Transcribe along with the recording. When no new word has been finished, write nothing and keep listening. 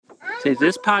Say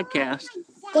this podcast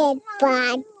The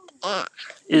bad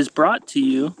is brought to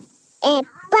you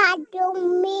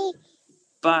bother me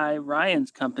by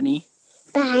Ryan's company,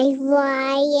 by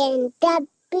Ryan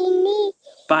Company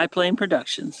Biplane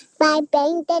Productions. by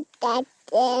Ben the Dutton.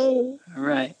 All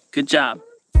right, good job.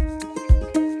 All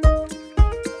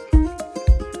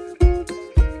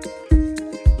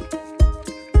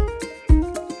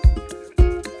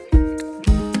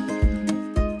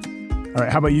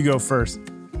right, how about you go first?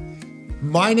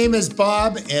 My name is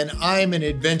Bob, and I'm an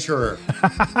adventurer.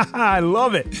 I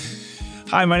love it.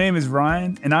 Hi, my name is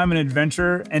Ryan, and I'm an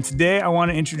adventurer. And today I want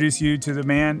to introduce you to the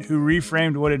man who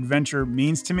reframed what adventure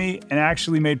means to me and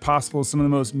actually made possible some of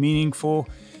the most meaningful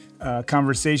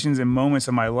conversations and moments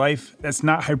of my life. That's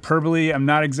not hyperbole. I'm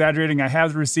not exaggerating. I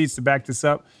have the receipts to back this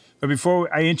up. But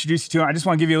before I introduce you to him, I just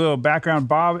want to give you a little background.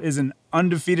 Bob is an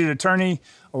undefeated attorney,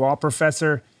 a law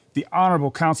professor, the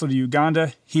Honorable Consul to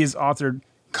Uganda. He has authored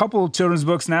a couple of children's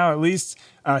books now, at least,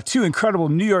 2 incredible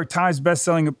New York Times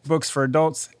best-selling books for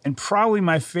adults, and probably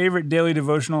my favorite daily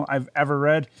devotional I've ever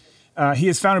read. He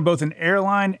has founded both an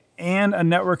airline and a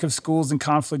network of schools in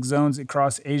conflict zones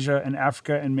across Asia and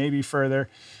Africa and maybe further.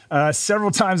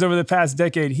 Several times over the past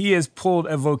decade, he has pulled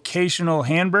a vocational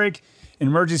handbrake, an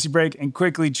emergency brake, and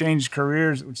quickly changed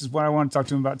careers, which is what I want to talk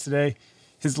to him about today.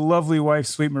 His lovely wife,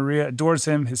 Sweet Maria, adores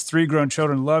him. His 3 grown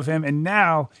children love him. And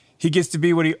now he gets to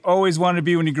be what he always wanted to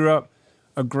be when he grew up,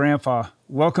 a grandpa.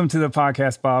 Welcome to the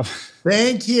podcast, Bob.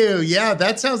 Thank you. Yeah,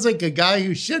 that sounds like a guy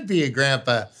who should be a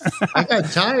grandpa. I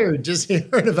got tired just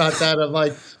hearing about that. I'm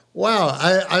like, wow,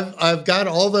 I've got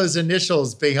all those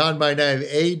initials behind my name,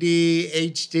 AD,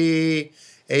 HD,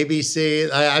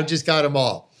 ABC. I've just got them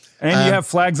all. And you have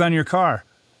flags on your car.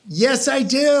 Yes, I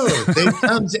do. They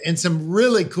come in some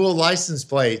really cool license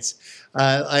plates.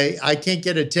 I can't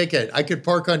get a ticket. I could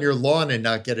park on your lawn and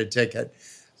not get a ticket.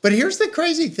 But here's the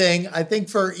crazy thing. I think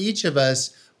for each of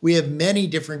us, we have many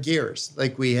different gears.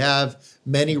 Like we have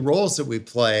many roles that we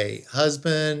play: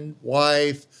 husband,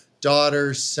 wife,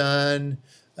 daughter, son,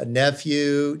 a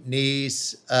nephew,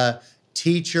 niece,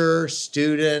 teacher,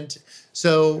 student.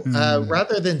 So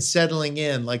rather than settling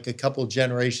in like a couple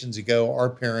generations ago, our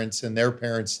parents and their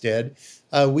parents did,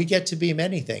 we get to be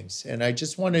many things. And I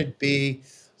just want to be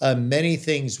many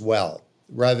things well,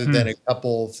 rather than a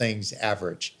couple things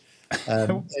average.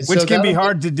 Which can be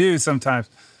hard to do sometimes.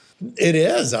 It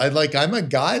is. I'm a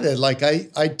guy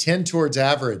that I tend towards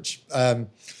average.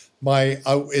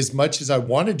 As much as I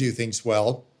want to do things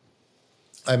well,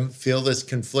 I feel this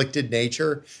conflicted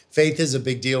nature. Faith is a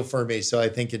big deal for me. So I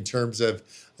think in terms of,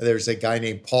 there's a guy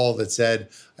named Paul that said,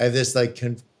 I have this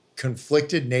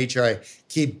conflicted nature. I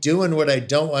keep doing what I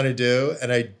don't want to do,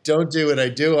 and I don't do what I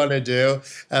do want to do.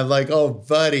 I'm like, oh,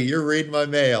 buddy, you're reading my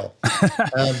mail.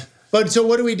 But so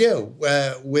what do we do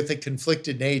with a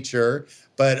conflicted nature,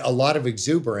 but a lot of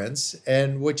exuberance?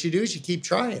 And what you do is you keep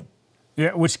trying.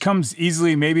 Yeah, which comes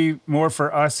easily, maybe more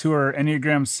for us who are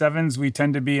Enneagram 7s. We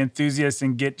tend to be enthusiasts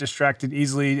and get distracted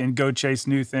easily and go chase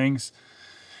new things.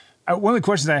 One of the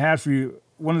questions I had for you,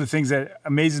 one of the things that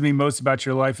amazes me most about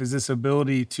your life is this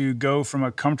ability to go from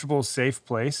a comfortable, safe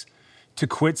place to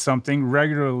quit something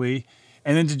regularly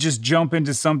and then to just jump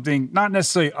into something not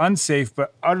necessarily unsafe,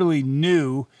 but utterly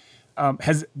new.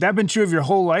 Has that been true of your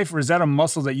whole life, or is that a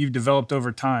muscle that you've developed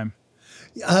over time?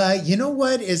 You know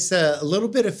what? It's a little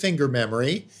bit of finger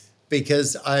memory,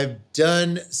 because I've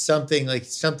done something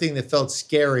that felt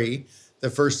scary the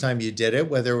first time you did it,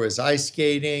 whether it was ice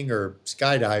skating or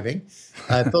skydiving.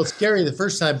 It felt scary the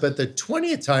first time, but the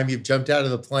 20th time you've jumped out of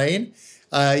the plane,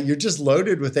 you're just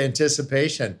loaded with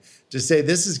anticipation to say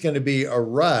this is going to be a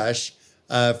rush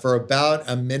for about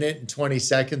 1 minute and 20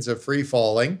 seconds of free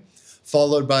falling,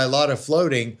 followed by a lot of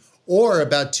floating, or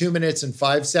about 2 minutes and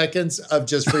 5 seconds of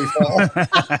just free fall.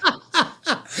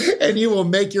 And you will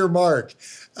make your mark.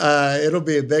 It'll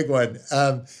be a big one.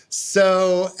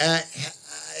 So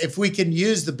if we can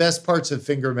use the best parts of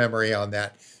finger memory on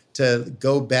that to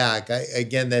go back,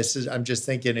 I'm just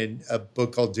thinking in a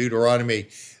book called Deuteronomy,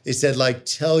 they said,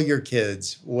 tell your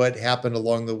kids what happened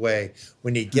along the way.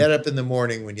 When you get up in the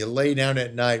morning, when you lay down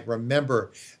at night,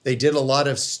 remember, they did a lot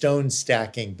of stone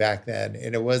stacking back then.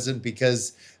 And it wasn't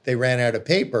because they ran out of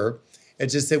paper.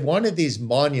 It's just they wanted these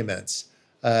monuments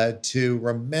to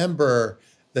remember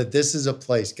that this is a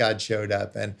place God showed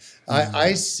up. And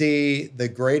I see the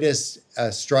greatest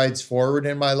strides forward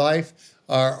in my life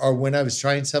are when I was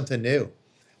trying something new.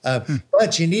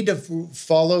 But you need to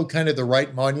follow kind of the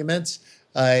right monuments.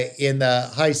 In the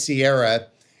High Sierra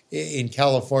in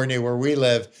California, where we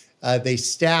live, they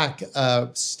stack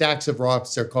stacks of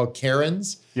rocks. They're called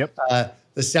cairns. Yep.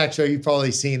 The stacks, you've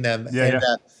probably seen them. Yeah,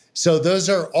 So those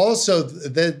are also,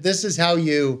 this is how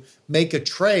you make a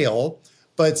trail.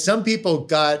 But some people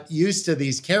got used to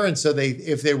these cairns. So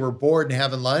if they were bored and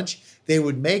having lunch, they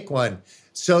would make one.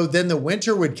 So then the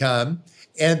winter would come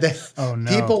and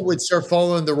people would start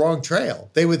following the wrong trail.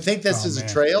 They would think this is a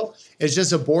trail. It's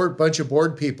just a bunch of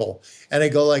bored people. And I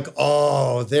go like,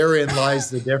 oh, therein lies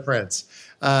the difference.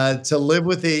 To live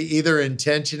with either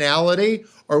intentionality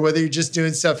or whether you're just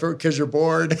doing stuff because you're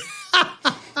bored.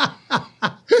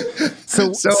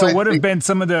 So what have been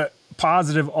some of the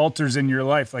positive alters in your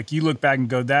life? Like you look back and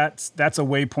go, that's a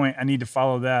waypoint. I need to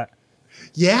follow that.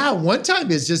 Yeah. One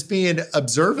time is just being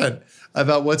observant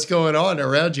about what's going on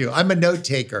around you. I'm a note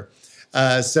taker.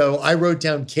 So I wrote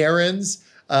down Karen's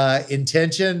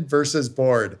intention versus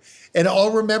bored. And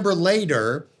I'll remember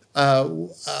later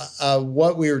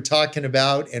what we were talking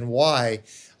about and why.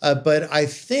 But I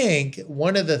think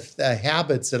one of the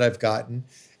habits that I've gotten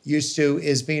used to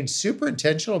is being super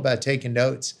intentional about taking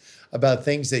notes about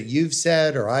things that you've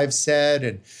said or I've said.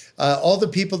 And all the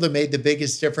people that made the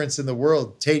biggest difference in the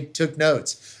world took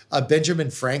notes. Benjamin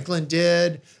Franklin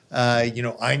did.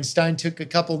 Einstein took a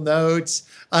couple notes.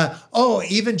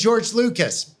 Even George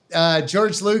Lucas.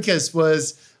 George Lucas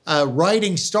was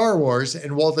writing Star Wars,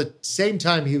 and while at the same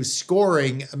time he was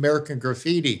scoring American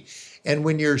Graffiti. And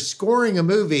when you're scoring a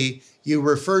movie, you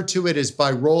refer to it as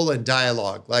by roll and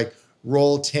dialogue, like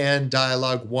roll 10,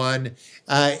 dialogue 1.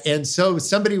 And so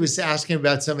somebody was asking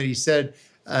about somebody, he said,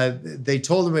 they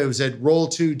told him it was at roll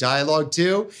 2, dialogue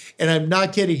 2. And I'm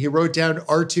not kidding. He wrote down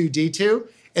R2D2.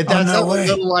 And that's how a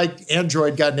little like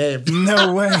Android got named.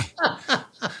 No way.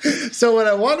 So what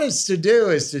I want us to do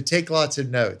is to take lots of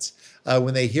notes.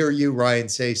 When they hear you, Ryan,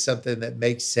 say something that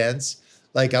makes sense,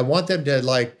 like I want them to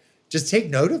like, just take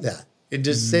note of that and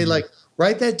just say like,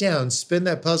 write that down, spin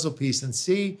that puzzle piece and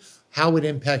see how it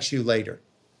impacts you later.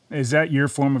 Is that your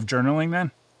form of journaling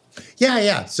then?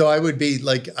 Yeah. So I would be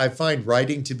like, I find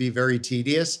writing to be very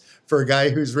tedious for a guy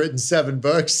who's written 7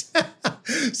 books.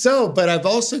 But I've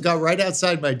also got right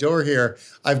outside my door here,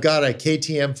 I've got a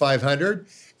KTM 500.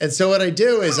 And so what I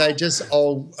do is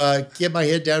I'll get my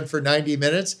head down for 90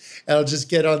 minutes and I'll just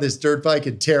get on this dirt bike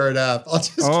and tear it up.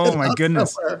 Oh my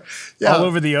goodness. Yeah. All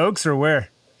over the Oaks or where?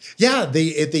 Yeah, at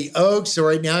the Oaks. So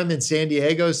right now I'm in San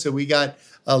Diego. So we got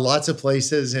lots of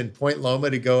places in Point Loma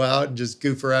to go out and just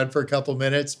goof around for a couple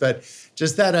minutes. But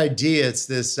just that idea, it's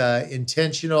this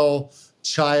intentional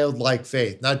childlike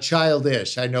faith, not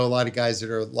childish. I know a lot of guys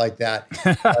that are like that,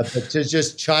 but to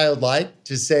just childlike,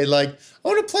 to say like, I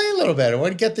want to play a little bit. I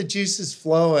want to get the juices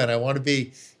flowing. I want to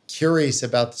be curious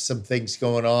about some things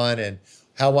going on and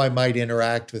how I might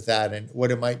interact with that and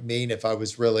what it might mean if I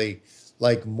was really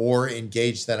like more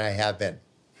engaged than I have been.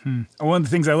 One of the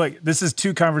things I like, this is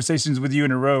 2 conversations with you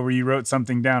in a row where you wrote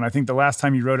something down. I think the last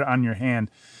time you wrote it on your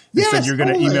hand, you said you're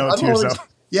going to email it to yourself.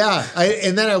 Yeah.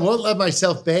 And then I won't let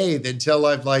myself bathe until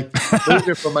I've like moved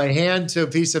it from my hand to a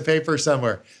piece of paper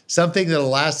somewhere, something that'll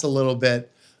last a little bit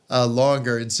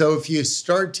longer. And so if you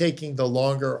start taking the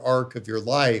longer arc of your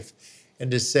life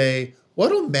and to say,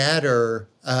 what'll matter,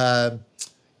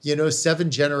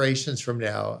 7 generations from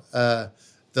now,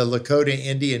 the Lakota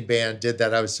Indian band did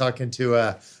that. I was talking to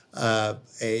a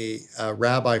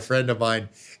rabbi friend of mine,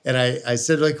 and I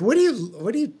said, like, what are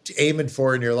you aiming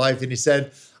for in your life? And he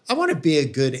said, I want to be a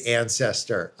good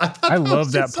ancestor. I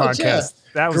love that podcast.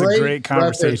 That was a great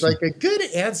conversation. Like a good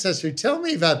ancestor. Tell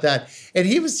me about that. And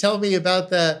he was telling me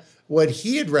about what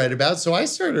he had read about. So I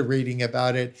started reading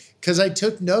about it because I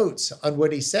took notes on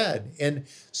what he said. And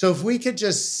so if we could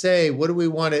just say, what do we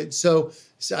want to, so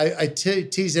I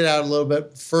tease it out a little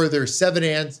bit further.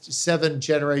 7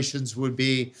 generations would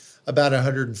be about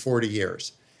 140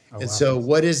 years. And so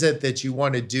what is it that you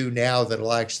want to do now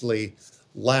that'll actually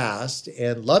last?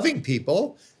 And loving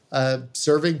people,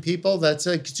 serving people, it's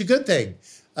a good thing.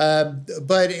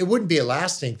 But it wouldn't be a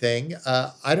lasting thing.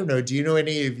 I don't know. Do you know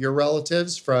any of your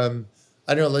relatives from,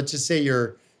 I don't know, let's just say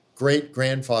your great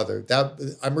grandfather?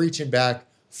 I'm reaching back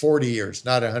 40 years,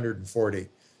 not 140.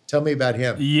 Tell me about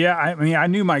him. Yeah, I mean, I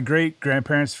knew my great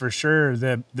grandparents for sure.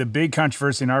 The big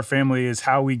controversy in our family is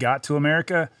how we got to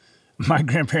America. My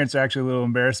grandparents are actually a little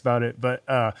embarrassed about it, but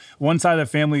one side of the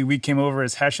family, we came over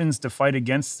as Hessians to fight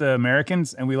against the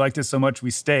Americans, and we liked it so much we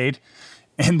stayed.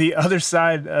 And the other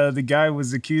side, the guy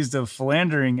was accused of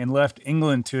philandering and left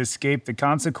England to escape the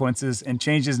consequences and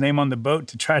changed his name on the boat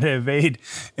to try to evade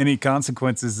any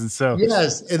consequences. And so,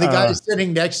 yes, and the guy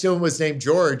sitting next to him was named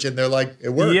George, and they're like, it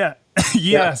worked.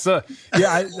 Yeah. So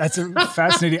that's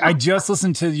fascinating. I just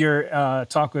listened to your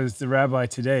talk with the rabbi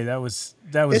today. That was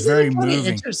very moving.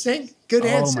 Interesting. Good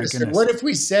ancestor. What if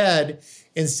we said,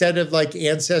 instead of like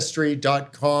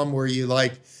ancestry.com where you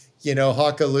like,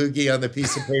 hawk a loogie on the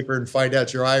piece of paper and find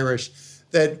out you're Irish.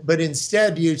 But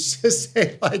instead you just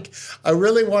say like, I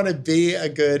really want to be a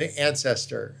good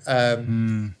ancestor.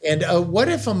 And what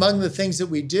if among the things that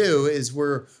we do is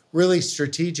we're really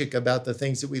strategic about the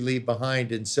things that we leave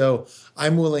behind. And so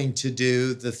I'm willing to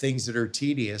do the things that are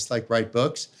tedious, like write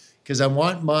books, because I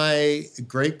want my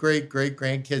great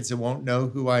grandkids that won't know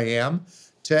who I am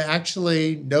to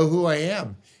actually know who I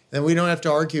am. Then we don't have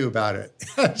to argue about it.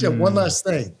 Just one last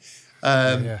thing.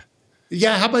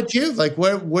 Yeah. How about you? Like,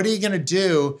 what are you going to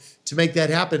do to make that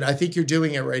happen? I think you're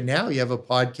doing it right now. You have a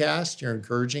podcast. You're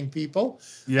encouraging people.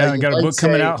 Yeah, I got a book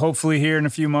coming out hopefully here in a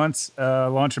few months.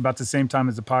 Launch about the same time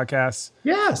as the podcast.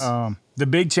 Yes. The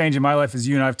big change in my life, as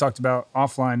you and I have talked about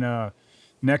offline,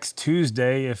 next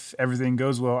Tuesday, if everything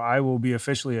goes well, I will be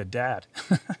officially a dad.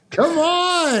 Come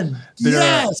on.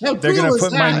 Yes. How they're cool going to is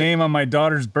put my that? name on my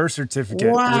daughter's birth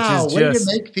certificate, Wow, which way is to just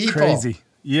make people. crazy.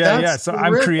 Yeah. That's So terrific.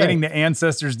 I'm creating the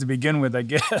ancestors to begin with, I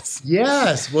guess.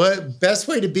 Yes. What best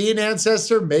way to be an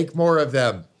ancestor? Make more of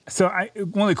them. So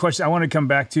one of the questions I want to come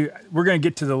back to, we're going to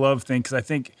get to the love thing, because I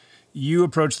think you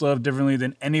approach love differently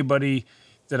than anybody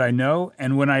that I know.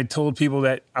 And when I told people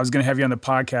that I was going to have you on the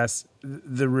podcast,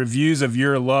 the reviews of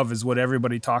your love is what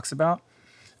everybody talks about.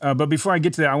 But before I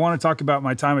get to that, I want to talk about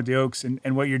my time at the Oaks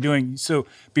and what you're doing. So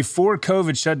before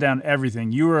COVID shut down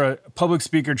everything, you were a public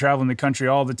speaker traveling the country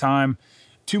all the time.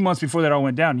 2 months before that all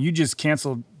went down, you just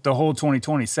canceled the whole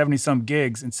 2020, 70 some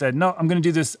gigs, and said, no, I'm going to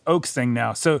do this Oaks thing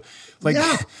now. So like,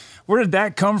 where did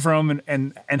that come from?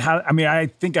 And how, I mean, I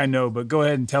think I know, but go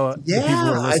ahead and tell the people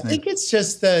who are listening. I think it's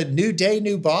just the new day,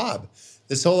 new Bob.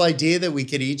 This whole idea that we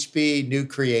could each be new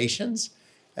creations,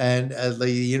 and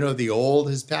the old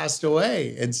has passed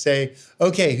away, and say,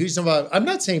 okay, who's about? I'm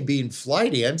not saying being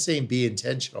flighty. I'm saying be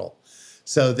intentional.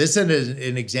 So this isn't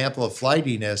an example of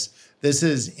flightiness. This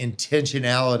is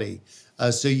intentionality.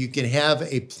 So you can have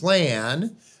a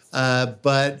plan,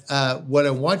 but what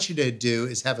I want you to do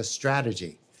is have a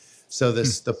strategy. So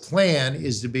the plan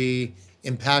is to be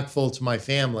impactful to my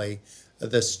family.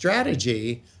 The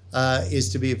strategy is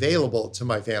to be available to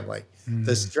my family.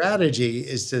 The strategy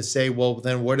is to say, well,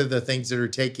 then what are the things that are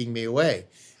taking me away?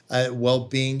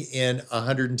 Being in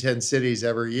 110 cities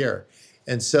every year.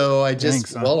 And so I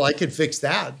I could fix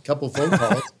that. A couple phone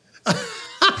calls.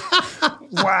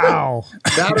 Wow.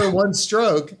 That or one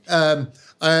stroke.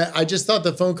 I just thought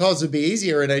the phone calls would be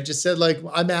easier. And I just said, like,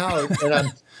 I'm out and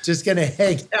I'm just going to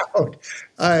hang out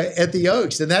at the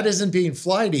Oaks. And that isn't being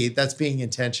flighty. That's being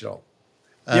intentional.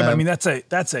 Yeah, but I mean,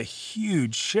 that's a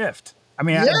huge shift. I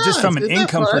mean, just from an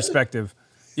income perspective.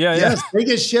 Yes,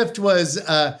 biggest shift was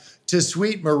to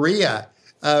Sweet Maria,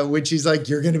 when she's like,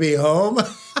 you're going to be home?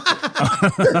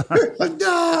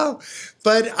 No.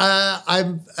 But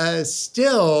I'm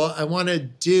I want to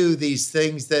do these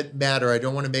things that matter. I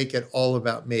don't want to make it all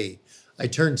about me. I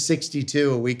turned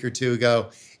 62 a week or two ago,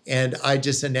 and I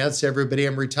just announced to everybody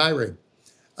I'm retiring.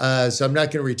 So I'm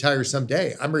not going to retire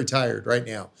someday. I'm retired right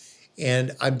now.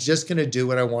 And I'm just going to do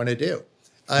what I want to do.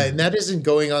 And that isn't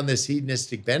going on this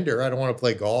hedonistic bender. I don't want to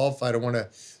play golf. I don't want to.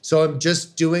 So I'm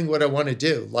just doing what I want to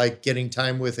do, like getting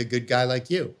time with a good guy like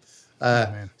you.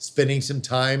 Spending some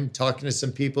time talking to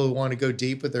some people who want to go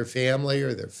deep with their family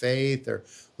or their faith or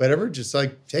whatever. Just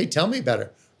like, hey, tell me about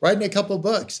it. Writing a couple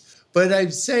books. But I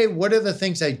say, what are the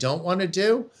things I don't want to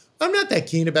do? I'm not that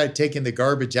keen about taking the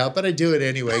garbage out, but I do it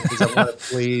anyway because I want to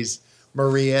please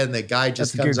Maria, and the guy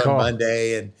just comes on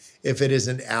Monday, and if it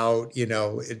isn't out,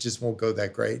 it just won't go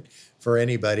that great for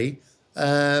anybody.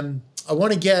 I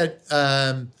want to get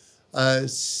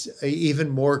even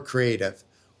more creative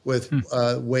with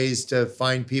ways to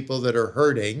find people that are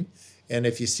hurting. And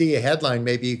if you see a headline,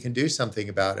 maybe you can do something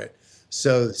about it.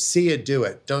 So see it, do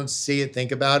it. Don't see it,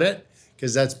 think about it,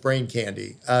 because that's brain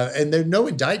candy. And there's no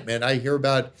indictment. I hear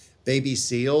about baby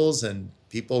seals and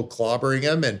people clobbering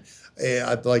them, and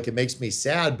it makes me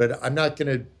sad, but I'm not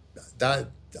doing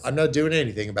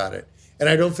anything about it. And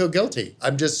I don't feel guilty.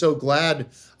 I'm just so glad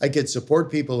I could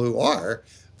support people who are.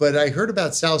 But I heard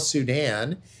about South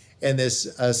Sudan and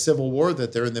this civil war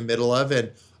that they're in the middle of.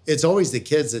 And it's always the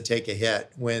kids that take a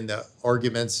hit when the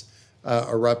arguments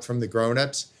erupt from the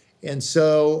grownups. And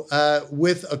so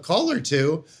with a call or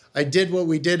two, I did what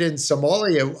we did in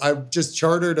Somalia. I just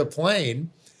chartered a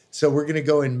plane. So we're going to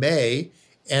go in May.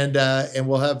 And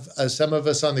we'll have some of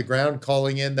us on the ground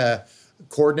calling in the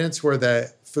coordinates where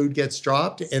the food gets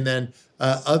dropped, and then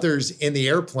others in the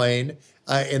airplane,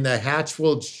 and the hatch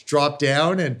will drop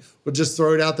down, and we'll just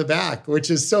throw it out the back, which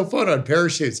is so fun on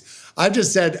parachutes. I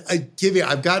just said,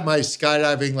 I've got my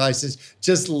skydiving license.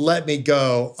 Just let me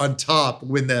go on top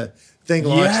when the thing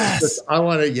launches. Yes. I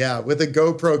want to, with a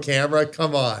GoPro camera.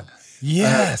 Come on.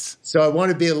 Yes. So I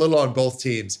want to be a little on both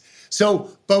teams. So,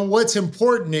 but what's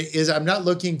important is I'm not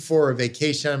looking for a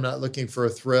vacation. I'm not looking for a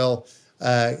thrill.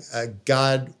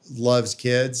 God loves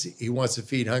kids. He wants to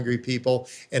feed hungry people.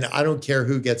 And I don't care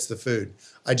who gets the food.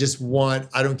 I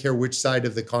don't care which side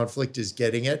of the conflict is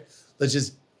getting it. Let's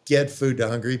just get food to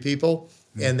hungry people.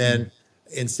 Mm-hmm. And then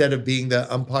instead of being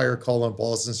the umpire calling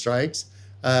balls and strikes,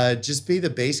 just be the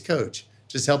base coach,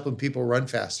 just helping people run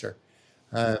faster.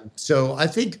 So I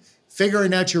think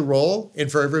figuring out your role,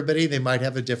 and for everybody, they might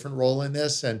have a different role in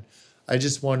this. And I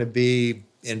just want to be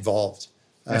involved.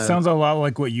 It sounds a lot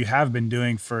like what you have been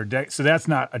doing for decades. So that's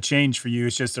not a change for you.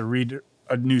 It's just a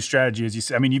new strategy, as you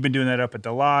said. I mean, you've been doing that up at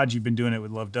the Lodge. You've been doing it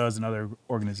with Love Does and other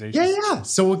organizations. Yeah.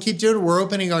 So we'll keep doing it. We're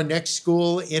opening our next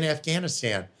school in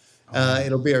Afghanistan.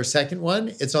 It'll be our second one.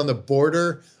 It's on the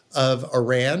border of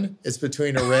Iran. It's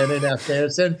between Iran and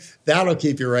Afghanistan. That'll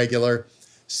keep you regular.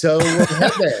 So we'll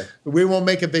head there. We won't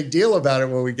make a big deal about it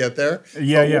when we get there.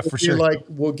 Yeah, for sure.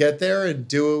 We'll get there and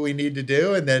do what we need to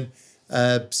do, and then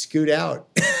scoot out.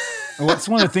 What's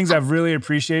one of the things I've really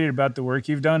appreciated about the work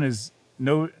you've done is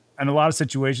in a lot of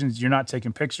situations, you're not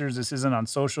taking pictures. This isn't on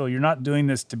social. You're not doing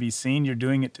this to be seen. You're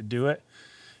doing it to do it.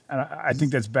 And I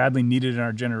think that's badly needed in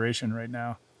our generation right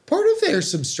now. Part of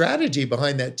there's some strategy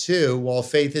behind that too. While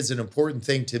faith is an important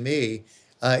thing to me,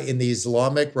 in the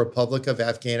Islamic Republic of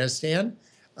Afghanistan,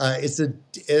 it's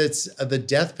the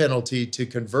death penalty to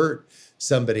convert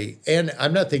somebody. And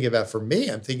I'm not thinking about for me,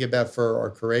 I'm thinking about for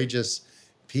our courageous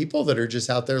people that are just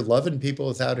out there loving people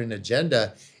without an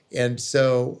agenda. And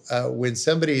so when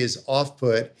somebody is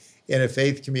off-put in a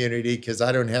faith community because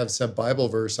I don't have some Bible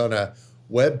verse on a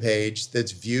web page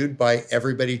that's viewed by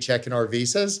everybody checking our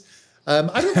visas, I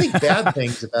don't think bad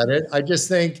things about it. I just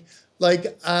think I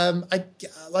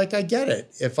get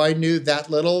it. If I knew that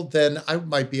little, then I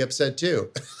might be upset too.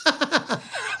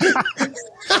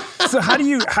 So how do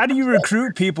you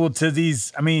recruit people to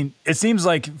these? I mean, it seems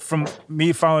like from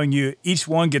me following you, each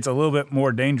one gets a little bit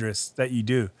more dangerous that you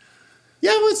do.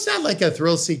 Yeah, well, it's not like a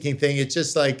thrill-seeking thing. It's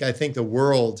just like I think the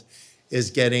world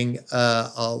is getting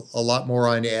a lot more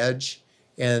on edge,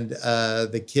 and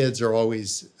the kids are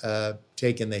always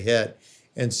taking the hit.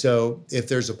 And so if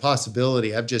there's a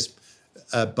possibility, I've just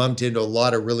bumped into a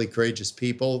lot of really courageous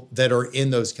people that are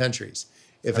in those countries.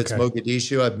 If it's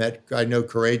Mogadishu, I know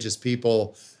courageous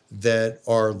people that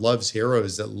are Love's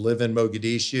heroes that live in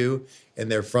Mogadishu,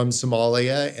 and they're from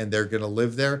Somalia, and they're going to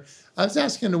live there. I was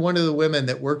asking to one of the women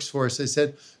that works for us, I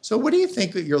said, so what do you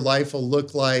think that your life will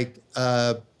look like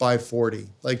by 40?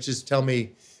 Like, just tell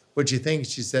me what you think.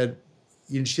 She said,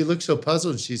 she looked so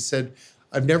puzzled. She said,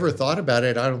 I've never thought about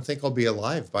it. I don't think I'll be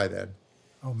alive by then.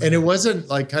 Oh, and it wasn't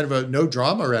like kind of no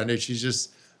drama around it. She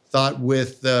just thought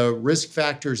with the risk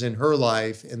factors in her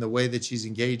life and the way that she's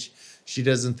engaged, she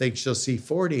doesn't think she'll see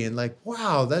 40. And like,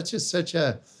 wow, that's just such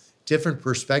a different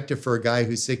perspective for a guy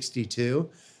who's 62.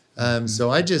 So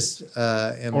I just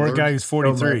am. Or a guy who's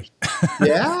 43.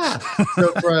 Yeah.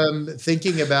 So from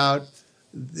thinking about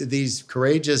these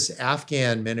courageous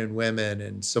Afghan men and women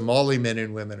and Somali men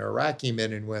and women, Iraqi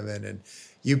men and women, and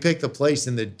you pick the place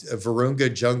in the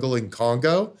Virunga jungle in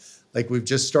Congo, like we've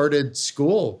just started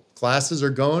school. Classes are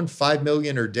going, 5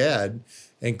 million are dead,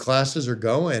 and classes are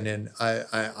going. And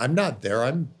I'm not there.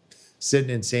 I'm sitting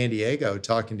in San Diego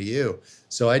talking to you.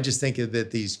 So I just think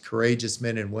that these courageous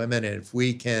men and women, and if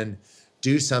we can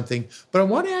do something, but I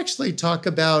want to actually talk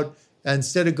about,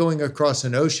 instead of going across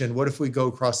an ocean, what if we go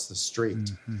across the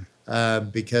street? Mm-hmm.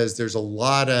 Because there's a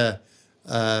lot of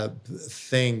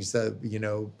things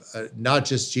that, not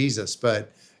just Jesus,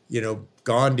 but,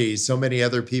 Gandhi, so many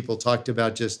other people talked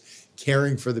about just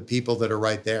caring for the people that are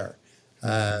right there.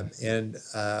 And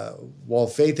while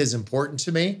faith is important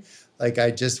to me,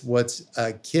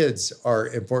 kids are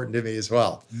important to me as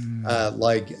well.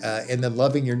 And then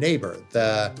loving your neighbor,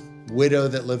 the widow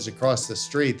that lives across the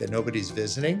street that nobody's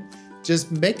visiting,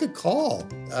 just make a call,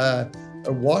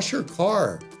 wash her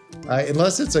car.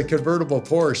 Unless it's a convertible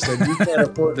Porsche, then you can't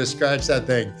afford to scratch that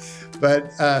thing.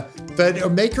 But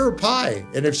make her a pie.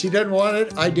 And if she doesn't want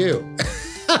it, I do.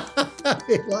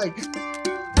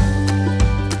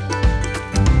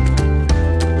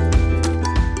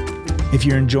 If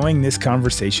you're enjoying this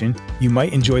conversation, you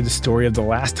might enjoy the story of the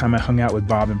last time I hung out with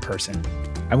Bob in person.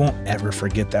 I won't ever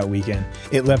forget that weekend.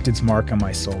 It left its mark on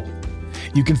my soul.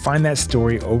 You can find that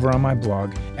story over on my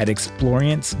blog at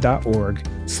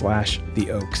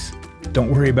explorience.org/theoaks.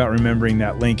 Don't worry about remembering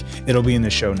that link. It'll be in the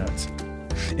show notes.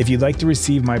 If you'd like to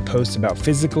receive my posts about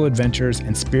physical adventures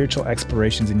and spiritual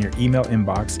explorations in your email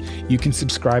inbox, you can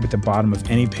subscribe at the bottom of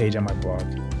any page on my blog.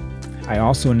 I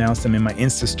also announce them in my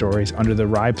Insta stories under the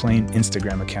Rye Plane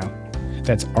Instagram account.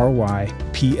 That's RYPLANE.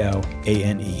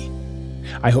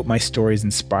 I hope my stories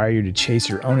inspire you to chase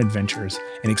your own adventures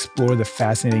and explore the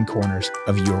fascinating corners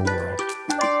of your world.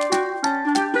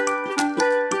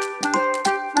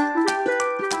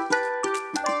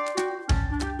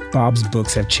 Bob's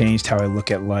books have changed how I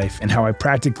look at life and how I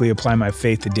practically apply my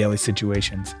faith to daily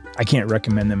situations. I can't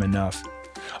recommend them enough.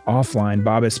 Offline,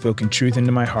 Bob has spoken truth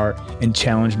into my heart and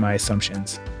challenged my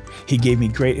assumptions. He gave me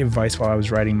great advice while I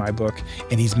was writing my book,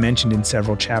 and he's mentioned in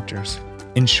several chapters.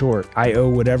 In short, I owe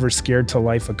whatever Scared to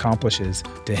Life accomplishes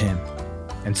to him.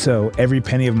 And so, every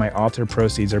penny of my author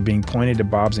proceeds are being pointed to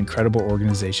Bob's incredible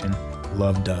organization,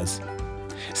 Love Does.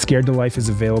 Scared to Life is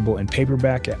available in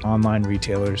paperback at online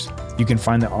retailers. You can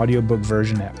find the audiobook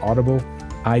version at Audible,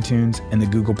 iTunes, and the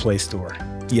Google Play Store.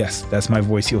 Yes, that's my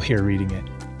voice you'll hear reading it.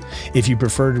 If you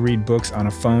prefer to read books on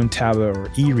a phone, tablet, or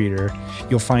e-reader,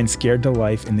 you'll find Scared to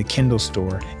Life in the Kindle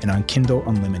store and on Kindle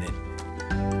Unlimited.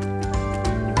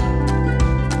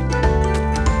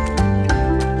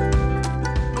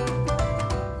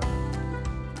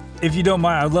 If you don't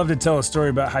mind, I'd love to tell a story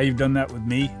about how you've done that with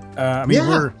me.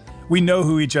 We know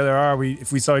who each other are.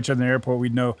 If we saw each other in the airport,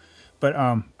 we'd know. But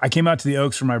I came out to the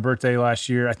Oaks for my birthday last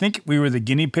year. I think we were the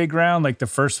guinea pig round, like the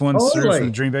first one served from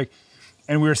the Dream Bake.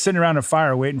 And we were sitting around a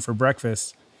fire waiting for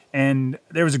breakfast. And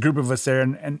there was a group of us there.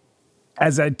 And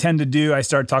as I tend to do, I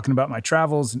started talking about my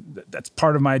travels. That's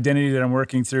part of my identity that I'm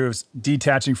working through, is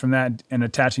detaching from that and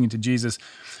attaching it to Jesus.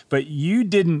 But you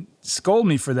didn't scold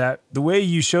me for that. The way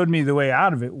you showed me the way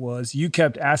out of it was you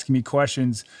kept asking me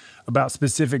questions about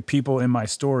specific people in my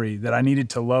story that I needed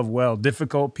to love well,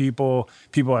 difficult people,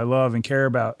 people I love and care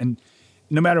about. And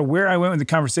no matter where I went with the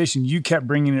conversation, you kept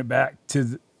bringing it back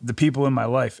to the people in my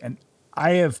life. And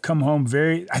I have come home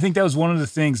I think that was one of the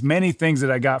things, many things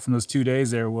that I got from those 2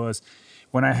 days there was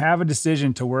when I have a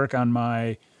decision to work on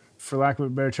my, for lack of a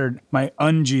better term, my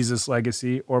un-Jesus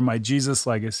legacy or my Jesus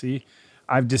legacy,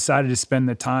 I've decided to spend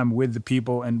the time with the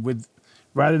people and with,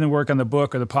 rather than work on the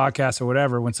book or the podcast or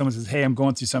whatever, when someone says, hey, I'm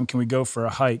going through something, can we go for a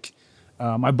hike?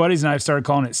 My buddies and I have started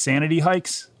calling it sanity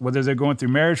hikes, whether they're going through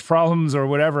marriage problems or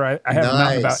whatever. I have a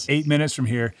mountain about 8 minutes from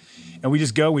here, and we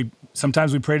just go.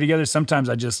 Sometimes we pray together. Sometimes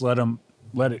I just let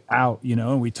it out,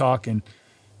 and we talk. And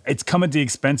it's come at the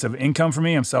expense of income for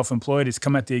me. I'm self-employed. It's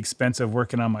come at the expense of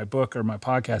working on my book or my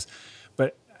podcast.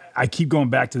 But I keep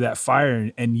going back to that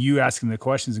fire and you asking the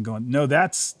questions and going, no,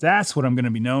 that's what I'm going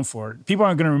to be known for. People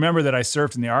aren't going to remember that I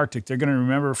surfed in the Arctic. They're going to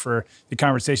remember for the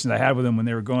conversations I had with them when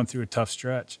they were going through a tough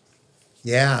stretch.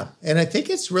 Yeah. And I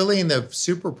think it's really in the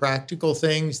super practical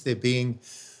things, that being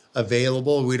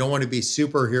available. We don't want to be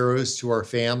superheroes to our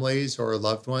families or our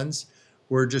loved ones.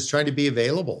 We're just trying to be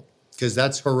available, because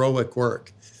that's heroic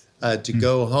work. To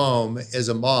go home as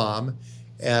a mom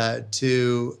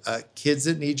to kids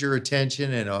that need your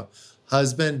attention, and a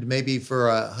husband, maybe for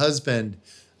a husband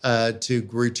to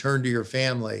return to your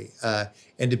family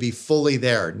and to be fully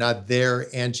there, not there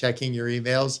and checking your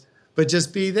emails, but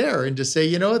just be there and just say,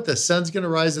 you know what, the sun's going to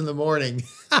rise in the morning,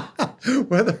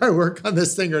 whether I work on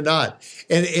this thing or not.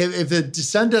 And if the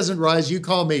sun doesn't rise, you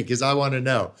call me, because I want to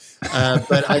know.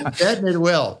 But I'm betting it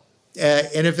will.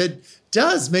 And if it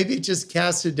does, maybe it just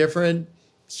casts a different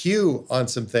hue on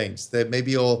some things, that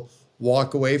maybe you'll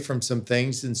walk away from some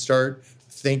things and start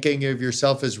thinking of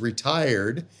yourself as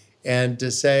retired, and to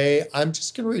say, I'm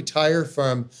just going to retire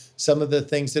from some of the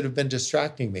things that have been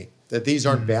distracting me, that these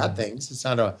aren't bad things. It's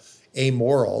not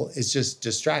amoral. It's just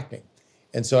distracting.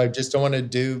 And so I just don't want to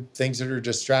do things that are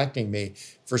distracting me.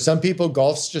 For some people,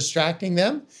 golf's distracting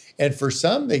them. And for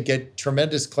some, they get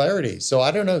tremendous clarity. So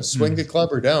I don't know, swing the club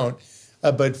or don't,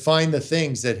 but find the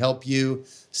things that help you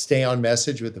stay on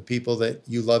message with the people that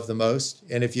you love the most.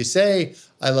 And if you say,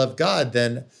 I love God,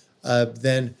 then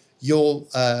you'll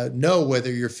know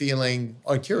whether you're feeling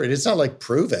uncured. It's not like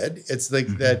prove it. It's like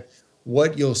that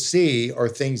what you'll see are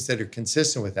things that are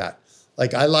consistent with that.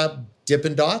 Like, I love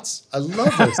Dippin' Dots. I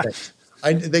love those things.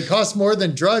 They cost more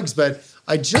than drugs, but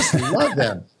I just love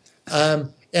them.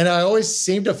 And I always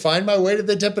seem to find my way to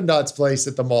the Dippin' Dots place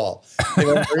at the mall.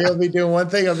 Maria'll be doing one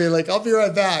thing. I'll be like, I'll be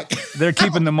right back. They're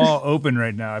keeping the mall open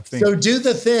right now, I think. So do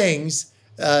the things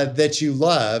that you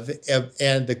love.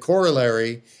 And the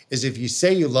corollary is, if you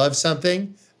say you love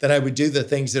something, then I would do the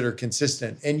things that are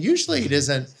consistent. And usually it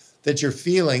isn't that you're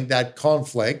feeling that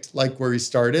conflict, like where we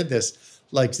started, this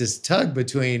tug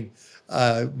between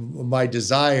my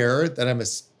desire that I'm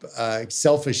a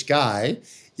selfish guy,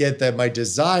 yet that my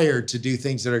desire to do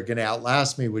things that are going to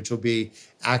outlast me, which will be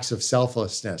acts of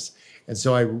selflessness. And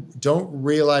so I don't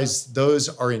realize those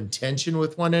are in tension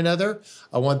with one another.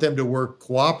 I want them to work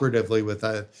cooperatively with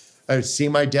I see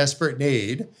my desperate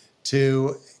need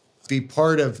to be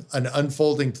part of an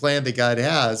unfolding plan that God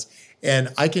has.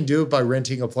 And I can do it by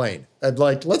renting a plane. I'd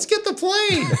like, let's get the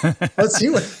plane. Let's see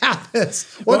what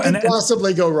happens. What could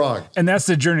possibly go wrong? And that's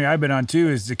the journey I've been on too,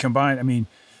 is to combine. I mean,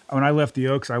 when I left the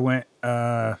Oaks, I went,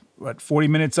 40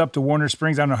 minutes up to Warner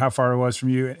Springs. I don't know how far it was from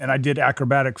you. And I did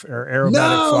aerobatic flying.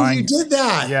 No, you did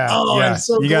that. Yeah. Oh, yeah. I'm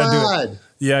so you glad. Gotta do it.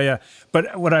 Yeah.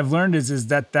 But what I've learned is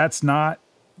that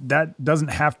that doesn't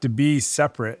have to be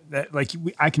separate. That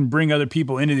I can bring other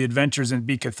people into the adventures and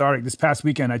be cathartic. This past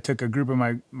weekend, I took a group of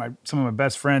some of my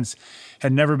best friends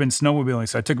had never been snowmobiling.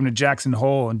 So I took them to Jackson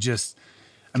Hole and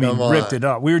ripped it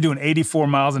up. We were doing 84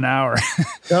 miles an hour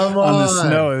on the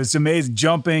snow. It was amazing,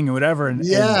 jumping and whatever. And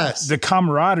the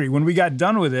camaraderie, when we got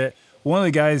done with it, one of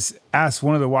the guys asked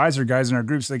one of the wiser guys in our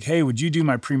groups, like, hey, would you do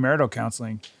my premarital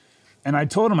counseling? And I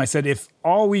told him, I said, if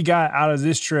all we got out of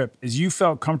this trip is you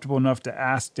felt comfortable enough to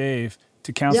ask Dave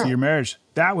to counsel your marriage,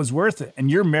 that was worth it. And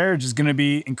your marriage is going to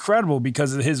be incredible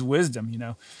because of his wisdom, you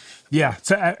know? Yeah.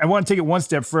 So I want to take it one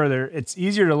step further. It's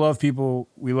easier to love people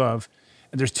we love.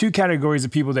 And there's two categories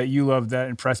of people that you love that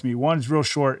impress me. One is real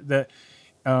short, that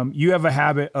you have a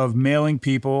habit of mailing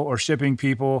people or shipping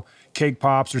people cake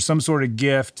pops or some sort of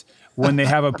gift when they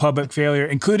have a public failure,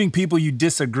 including people you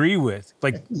disagree with,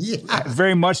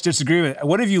 very much disagree with.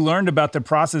 What have you learned about the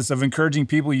process of encouraging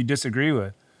people you disagree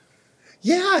with?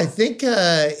 Yeah, I think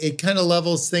it kind of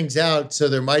levels things out. So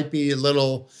there might be a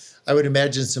little, I would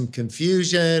imagine, some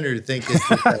confusion, or think is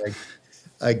this like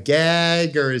a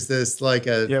gag, or is this like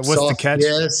a what's soft the catch?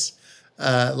 kiss?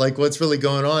 Like what's really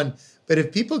going on? But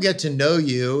if people get to know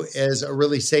you as a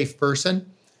really safe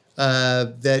person,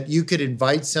 that you could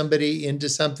invite somebody into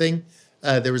something.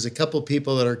 There was a couple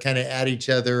people that are kind of at each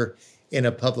other in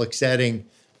a public setting.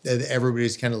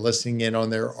 Everybody's kind of listening in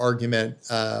on their argument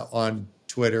on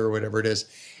Twitter or whatever it is.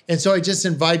 And so I just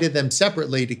invited them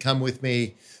separately to come with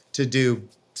me to do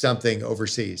something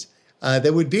overseas.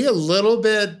 That would be a little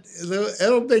bit,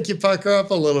 it'll make you pucker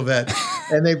up a little bit.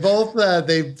 And they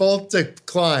both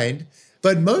declined,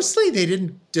 but mostly they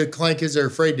didn't decline because they're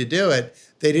afraid to do it.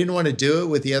 They didn't want to do it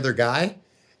with the other guy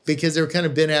because they were kind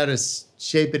of bent out of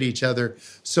shape at each other.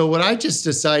 So what I just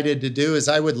decided to do is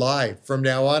I would lie from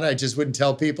now on. I just wouldn't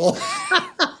tell people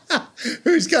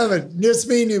who's coming. Just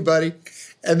me and you, buddy.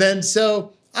 And then,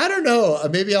 so I don't know,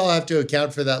 maybe I'll have to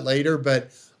account for that later, but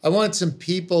I want some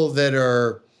people that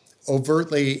are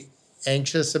overtly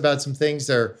anxious about some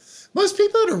things. Most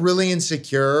people that are really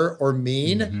insecure or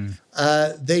mean,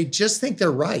 they just think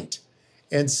they're right.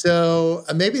 And so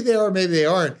maybe they are, maybe they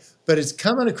aren't, but it's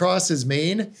coming across as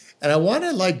mean. And I want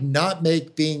to not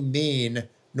make being mean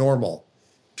normal,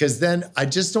 because then I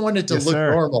just don't want it to look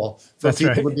normal for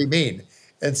people to be mean.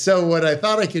 And so what I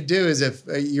thought I could do is, if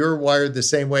you're wired the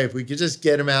same way, if we could just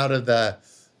get them out of the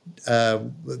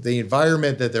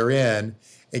environment that they're in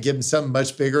and give them something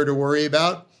much bigger to worry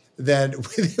about, then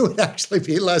it would actually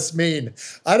be less mean.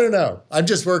 I don't know. I'm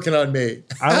just working on me.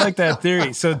 I like that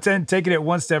theory. So taking it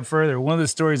one step further, one of the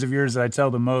stories of yours that I tell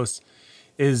the most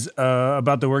is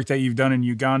about the work that you've done in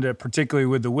Uganda, particularly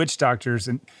with the witch doctors.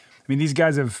 And I mean, these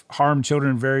guys have harmed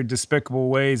children in very despicable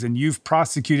ways, and you've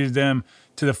prosecuted them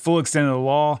to the full extent of the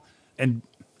law and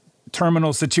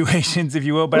terminal situations, if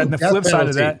you will. But on the flip side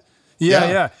of that,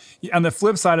 on the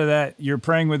flip side of that, you're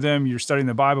praying with them, you're studying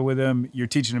the Bible with them, you're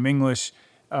teaching them English.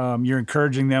 You're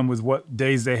encouraging them with what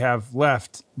days they have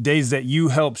left, days that you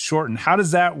help shorten. How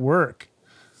does that work?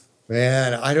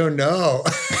 Man, I don't know.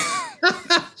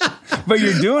 But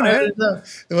you're doing it.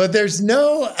 Well, there's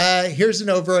no, here's an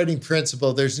overriding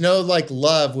principle. There's no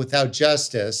love without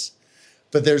justice,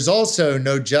 but there's also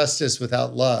no justice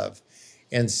without love.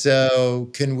 And so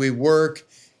can we work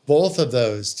both of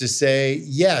those to say,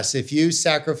 yes, if you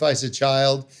sacrifice a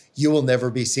child, you will never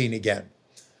be seen again.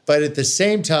 But at the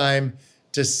same time,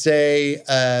 to say,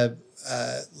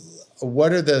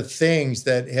 what are the things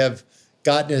that have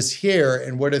gotten us here,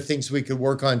 and what are things we could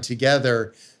work on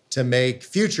together to make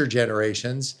future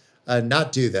generations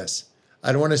not do this?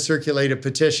 I don't want to circulate a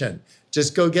petition.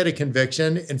 Just go get a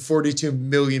conviction, and 42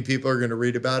 million people are going to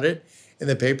read about it in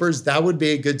the papers. That would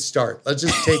be a good start. Let's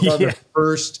just take on the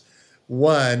first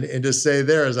one and just say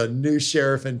there is a new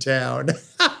sheriff in town.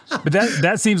 But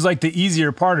that seems like the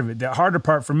easier part of it. The harder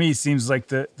part for me seems like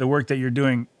the work that you're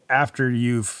doing after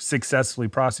you've successfully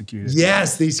prosecuted.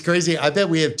 Yes, these crazy. I bet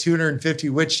we have 250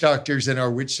 witch doctors in our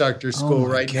witch doctor school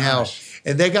now,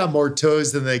 and they got more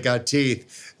toes than they got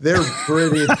teeth. They're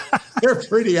pretty. They're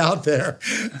pretty out there.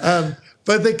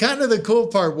 But the cool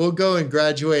part, we'll go and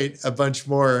graduate a bunch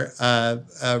more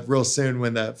real soon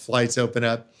when the flights open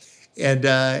up, and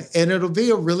it'll be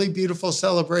a really beautiful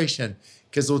celebration.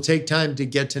 because we'll take time to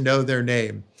get to know their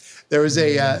name. There was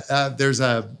there's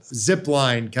a zip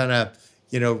line kind of,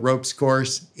 ropes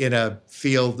course in a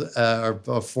field or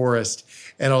a forest.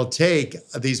 And I'll take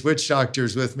these witch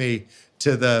doctors with me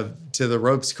to the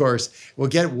ropes course. We'll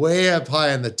get way up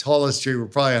high on the tallest tree. We're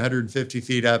probably 150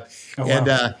 feet up. Oh,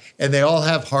 wow. And they all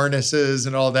have harnesses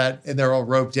and all that, and they're all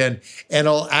roped in. And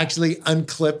I'll actually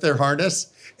unclip their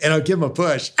harness and I'll give them a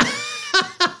push.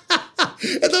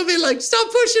 And they'll be like,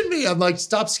 stop pushing me. I'm like,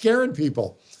 stop scaring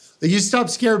people. You stop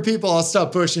scaring people, I'll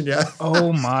stop pushing you.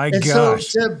 Oh my and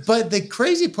gosh. But the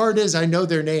crazy part is I know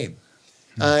their name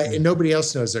and nobody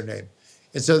else knows their name.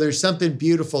 And so there's something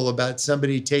beautiful about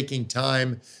somebody taking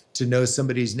time to know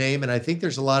somebody's name. And I think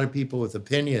there's a lot of people with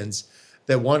opinions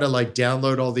that want to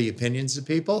download all the opinions of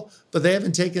people, but they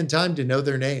haven't taken time to know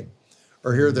their name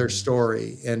or hear their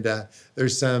story. And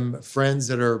there's some friends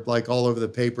that are all over the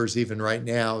papers even right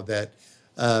now that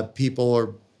people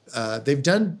are, they've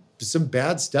done some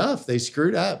bad stuff. They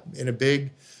screwed up in a big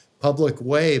public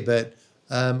way, but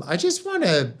I just want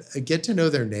to get to know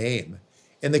their name.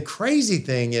 And the crazy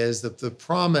thing is that the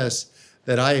promise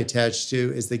that I attach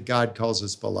to is that God calls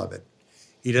us beloved.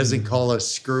 He doesn't call us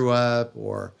screw up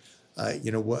or,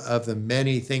 of the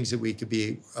many things that we could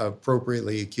be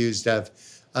appropriately accused of.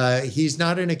 He's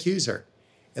not an accuser.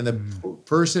 And the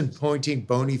person pointing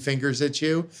bony fingers at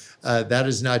you, that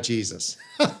is not Jesus.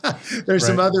 There's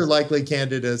some other likely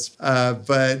candidates, but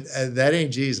that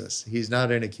ain't Jesus. He's not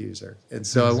an accuser. And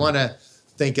so I want to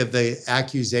think of the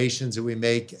accusations that we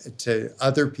make to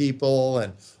other people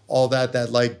and all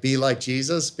that be like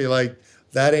Jesus, be like,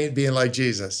 that ain't being like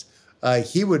Jesus.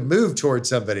 He would move towards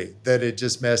somebody that had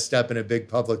just messed up in a big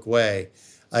public way.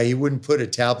 He wouldn't put a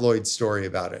tabloid story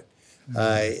about it.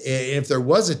 If there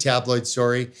was a tabloid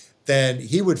story, then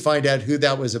he would find out who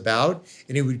that was about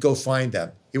and he would go find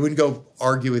them. He wouldn't go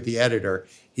argue with the editor.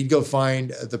 He'd go find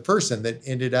the person that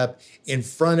ended up in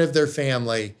front of their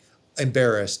family,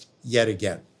 embarrassed yet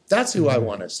again. That's who I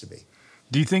want us to be.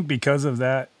 Do you think because of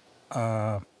that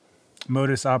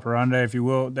modus operandi, if you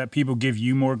will, that people give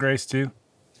you more grace too?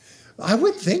 I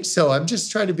would think so. I'm just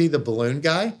trying to be the balloon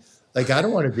guy. I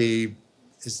don't want to be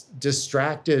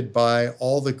distracted by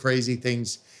all the crazy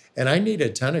things. And I need a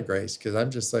ton of grace because I'm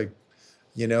just a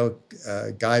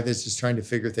guy that's just trying to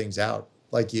figure things out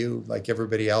like you, like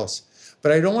everybody else.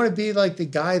 But I don't want to be like the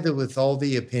guy that with all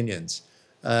the opinions.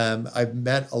 I've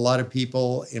met a lot of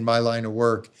people in my line of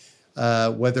work,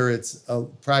 whether it's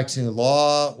practicing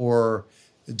law or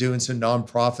doing some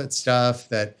nonprofit stuff,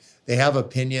 that they have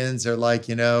opinions. They're like,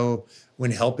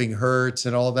 when helping hurts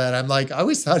and all that. I'm like, I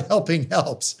always thought helping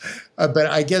helps, but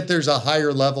I get there's a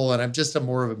higher level and I'm just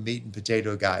more of a meat and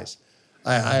potato guys.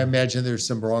 I imagine there's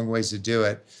some wrong ways to do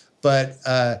it, but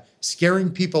scaring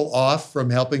people off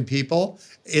from helping people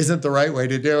isn't the right way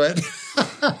to do it.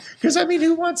 Because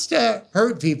who wants to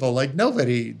hurt people?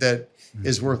 Nobody that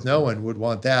is worth knowing would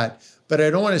want that. But I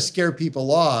don't want to scare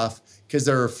people off because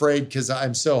they're afraid, because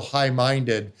I'm so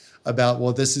high-minded about,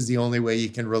 well, this is the only way you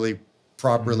can really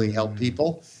properly help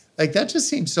people. That just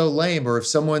seems so lame. Or if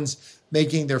someone's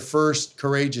making their first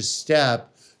courageous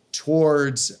step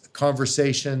towards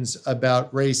conversations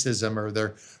about racism, or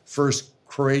their first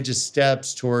courageous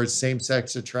steps towards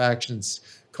same-sex attractions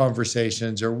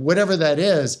conversations, or whatever that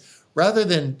is, rather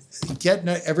than getting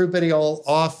everybody all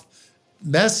off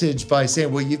message by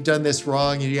saying, well, you've done this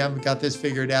wrong and you haven't got this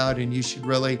figured out and you should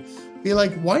really be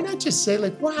like, why not just say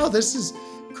wow, this is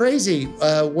crazy.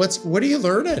 What are you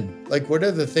learning? What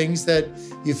are the things that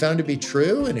you found to be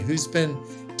true, and who's been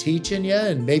teaching you?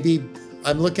 And maybe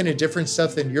I'm looking at different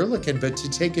stuff than you're looking, but to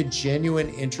take a genuine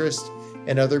interest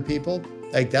in other people,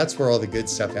 that's where all the good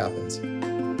stuff happens.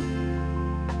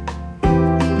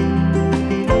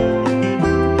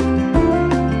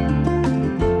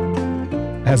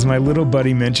 As my little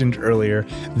buddy mentioned earlier,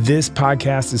 this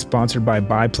podcast is sponsored by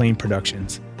Biplane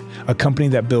Productions, a company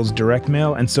that builds direct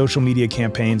mail and social media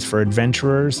campaigns for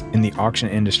adventurers in the auction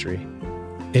industry.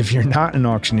 If you're not an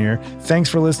auctioneer, thanks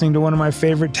for listening to one of my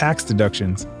favorite tax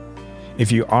deductions.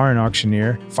 If you are an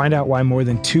auctioneer, find out why more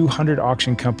than 200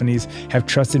 auction companies have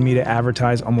trusted me to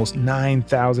advertise almost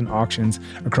 9,000 auctions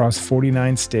across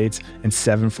 49 states and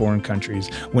 7 foreign countries,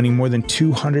 winning more than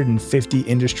 250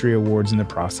 industry awards in the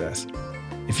process.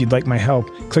 If you'd like my help,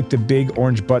 click the big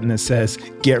orange button that says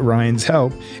Get Ryan's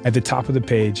Help at the top of the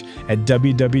page at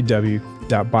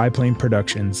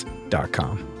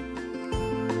www.biplaneproductions.com.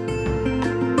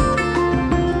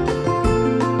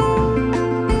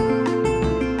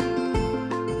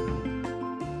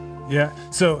 Yeah,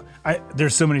 so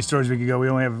there's so many stories we could go. We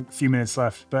only have a few minutes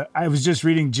left, but I was just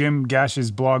reading Jim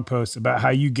Gash's blog post about how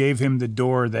you gave him the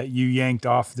door that you yanked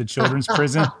off the children's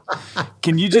prison.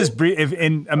 can you just if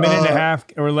in a minute and a half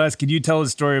or less, could you tell a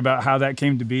story about how that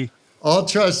came to be? I'll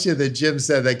trust you that Jim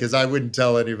said that because I wouldn't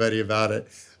tell anybody about it.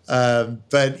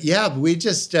 But yeah, we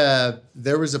just,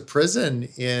 there was a prison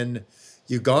in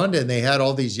Uganda and they had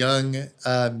all these young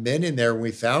men in there and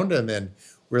we found them and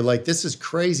we're like, this is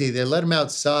crazy. They let them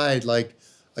outside like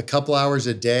a couple hours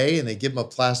a day and they give them a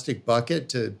plastic bucket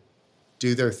to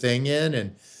do their thing in.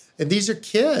 And these are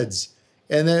kids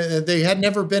and they had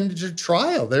never been to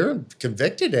trial. They weren't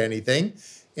convicted of anything.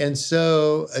 And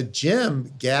so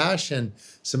Jim Gash and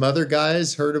some other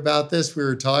guys heard about this. We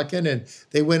were talking and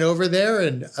they went over there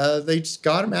and they just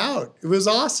got him out. It was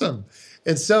awesome.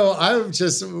 And so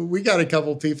we got a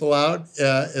couple people out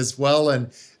as well.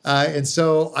 And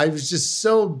so I was just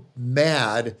so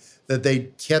mad that they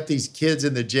kept these kids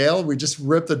in the jail. We just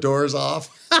ripped the doors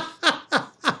off.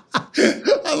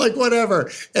 I'm like, whatever.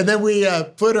 And then we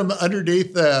put them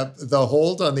underneath the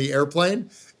hold on the airplane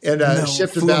and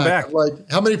shipped them back. I'm like,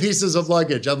 how many pieces of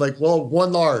luggage? I'm like, well,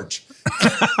 one large.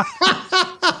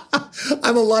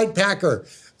 I'm a light packer.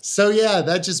 So yeah,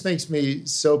 that just makes me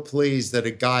so pleased that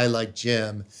a guy like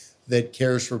Jim that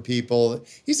cares for people.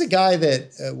 He's a guy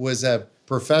that was a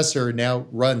professor, now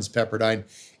runs Pepperdine,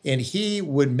 and he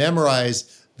would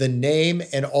memorize the name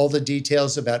and all the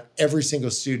details about every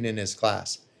single student in his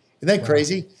class. Isn't that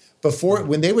crazy?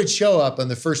 When they would show up on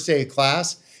the first day of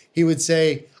class, he would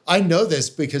say, I know this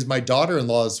because my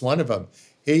daughter-in-law is one of them.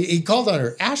 He called on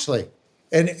her, Ashley.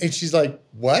 And she's like,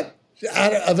 what?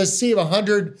 Out of a sea of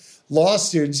 100 law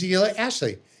students, he like,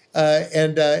 Ashley.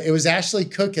 It was Ashley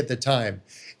Cook at the time.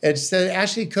 And she said,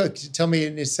 Ashley Cook, tell me,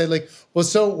 and he said like, well,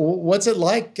 so what's it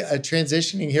like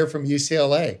transitioning here from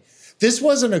UCLA? This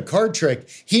wasn't a card trick.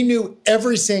 He knew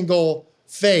every single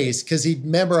face because he'd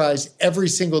memorized every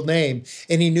single name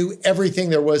and he knew everything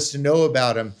there was to know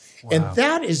about him. Wow. And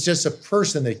that is just a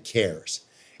person that cares.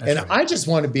 That's right. I just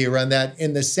want to be around that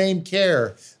in the same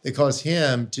care that caused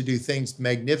him to do things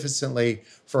magnificently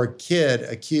for a kid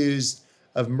accused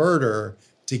of murder,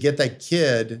 to get that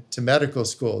kid to medical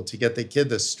school, to get the kid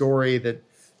the story that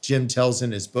Jim tells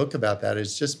in his book about that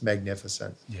is just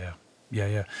magnificent. Yeah.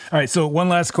 All right. So one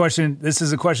last question. This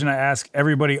is a question I ask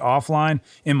everybody offline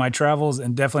in my travels,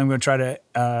 and definitely I'm going to try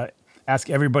to ask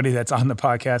everybody that's on the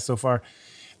podcast so far.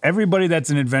 Everybody that's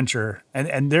an adventurer,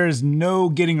 and there is no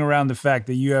getting around the fact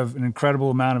that you have an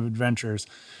incredible amount of adventures,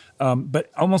 but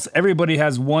almost everybody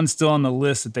has one still on the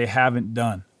list that they haven't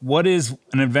done. What is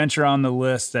an adventure on the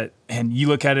list that, and you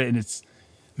look at it and it's,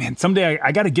 man, someday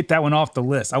I got to get that one off the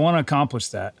list. I want to accomplish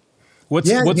that.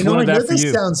 What's one of that for you?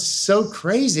 This sounds so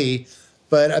crazy,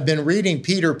 but I've been reading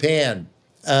Peter Pan,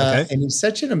 and he's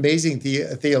such an amazing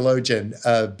theologian,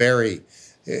 Barry,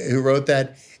 who wrote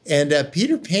that. And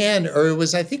Peter Pan,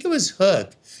 I think it was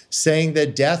Hook, saying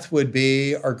that death would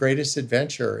be our greatest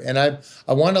adventure. And I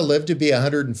want to live to be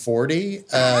 140,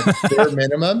 bare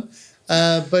minimum,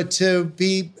 but to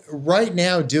be right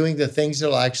now doing the things that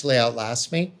will actually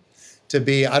outlast me.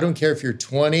 I don't care if you're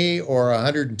 20 or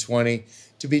 120,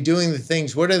 to be doing the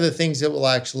things. What are the things that will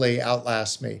actually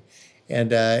outlast me?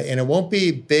 And it won't be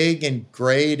big and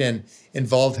great and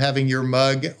involve having your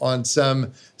mug on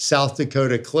some South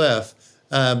Dakota cliff.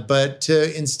 But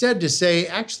instead to say,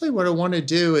 actually, what I want to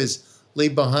do is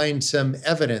leave behind some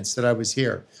evidence that I was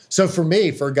here. So for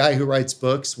me, for a guy who writes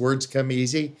books, words come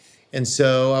easy. And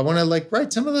so I want to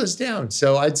write some of those down.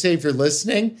 So I'd say if you're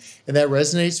listening and that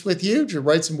resonates with you, to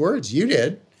write some words. You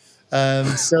did.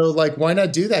 So why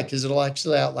not do that? Because it'll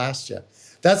actually outlast you.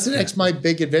 That's the next my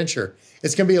big adventure.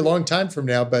 It's going to be a long time from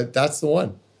now, but that's the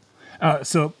one.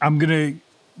 So I'm going to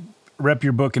rep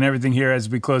your book and everything here as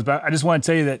we close, but I just want to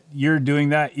tell you that you're doing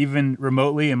that even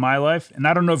remotely in my life. And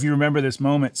I don't know if you remember this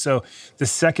moment. So the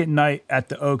second night at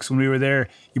the Oaks, when we were there,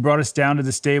 you brought us down to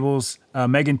the stables.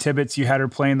 Megan Tibbetts, you had her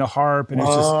playing the harp, and it's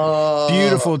just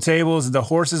beautiful tables. The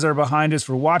horses are behind us.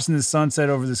 We're watching the sunset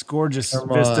over this gorgeous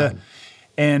vista.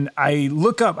 And I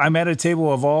look up, I'm at a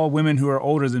table of all women who are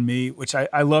older than me, which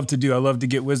I love to do. I love to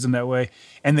get wisdom that way.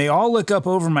 And they all look up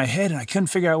over my head and I couldn't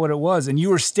figure out what it was. And you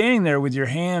were standing there with your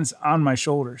hands on my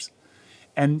shoulders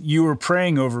and you were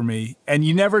praying over me. And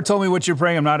you never told me what you're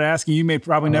praying. I'm not asking. You may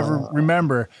probably never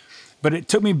remember. But it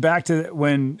took me back to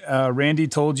when Randy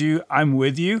told you, I'm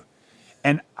with you.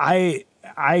 And I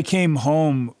came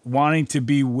home wanting to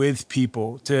be with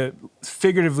people, to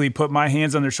figuratively put my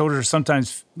hands on their shoulders, or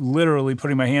sometimes literally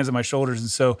putting my hands on my shoulders. And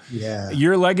so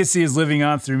your legacy is living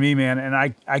on through me, man. And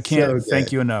I can't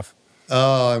thank you enough.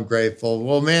 Oh, I'm grateful.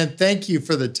 Well, man, thank you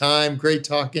for the time. Great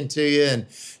talking to you. And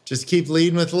just keep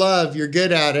leading with love. You're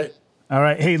good at it. All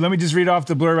right. Hey, let me just read off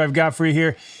the blurb I've got for you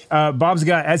here. Bob's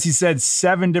got, as he said,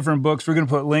 7 different books. We're going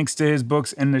to put links to his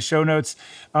books in the show notes.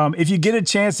 If you get a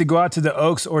chance to go out to the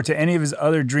Oaks or to any of his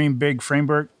other Dream Big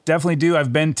framework, definitely do.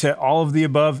 I've been to all of the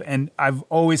above, and I've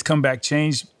always come back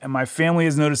changed. And my family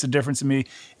has noticed a difference in me.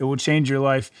 It will change your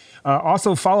life.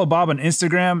 Also, follow Bob on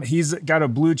Instagram. He's got a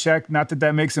blue check. Not that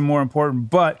that makes him more important,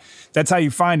 but that's how you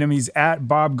find him. He's at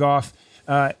Bob Goff.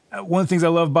 One of the things I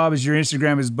love, Bob, is your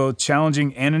Instagram is both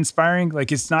challenging and inspiring.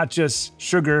 Like, it's not just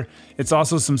sugar, it's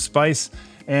also some spice.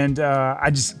 And I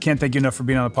just can't thank you enough for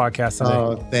being on the podcast today.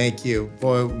 Oh, thank you.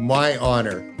 Boy, my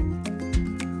honor.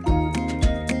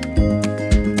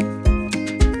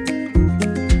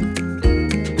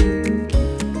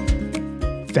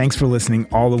 Thanks for listening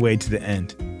all the way to the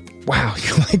end. Wow,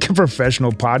 you're like a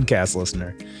professional podcast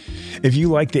listener. If you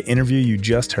like the interview you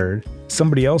just heard,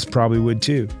 somebody else probably would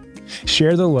too.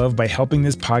 Share the love by helping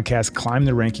this podcast climb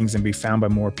the rankings and be found by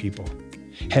more people.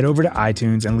 Head over to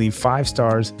iTunes and leave 5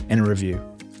 stars and a review.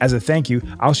 As a thank you,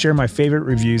 I'll share my favorite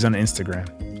reviews on Instagram.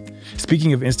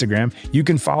 Speaking of Instagram, you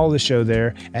can follow the show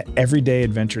there at Everyday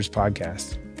Adventures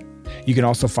Podcast. You can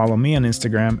also follow me on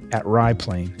Instagram at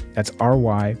Ryplane. That's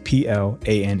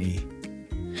RYPLANE.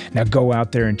 Now go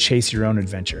out there and chase your own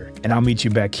adventure, and I'll meet you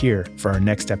back here for our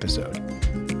next episode.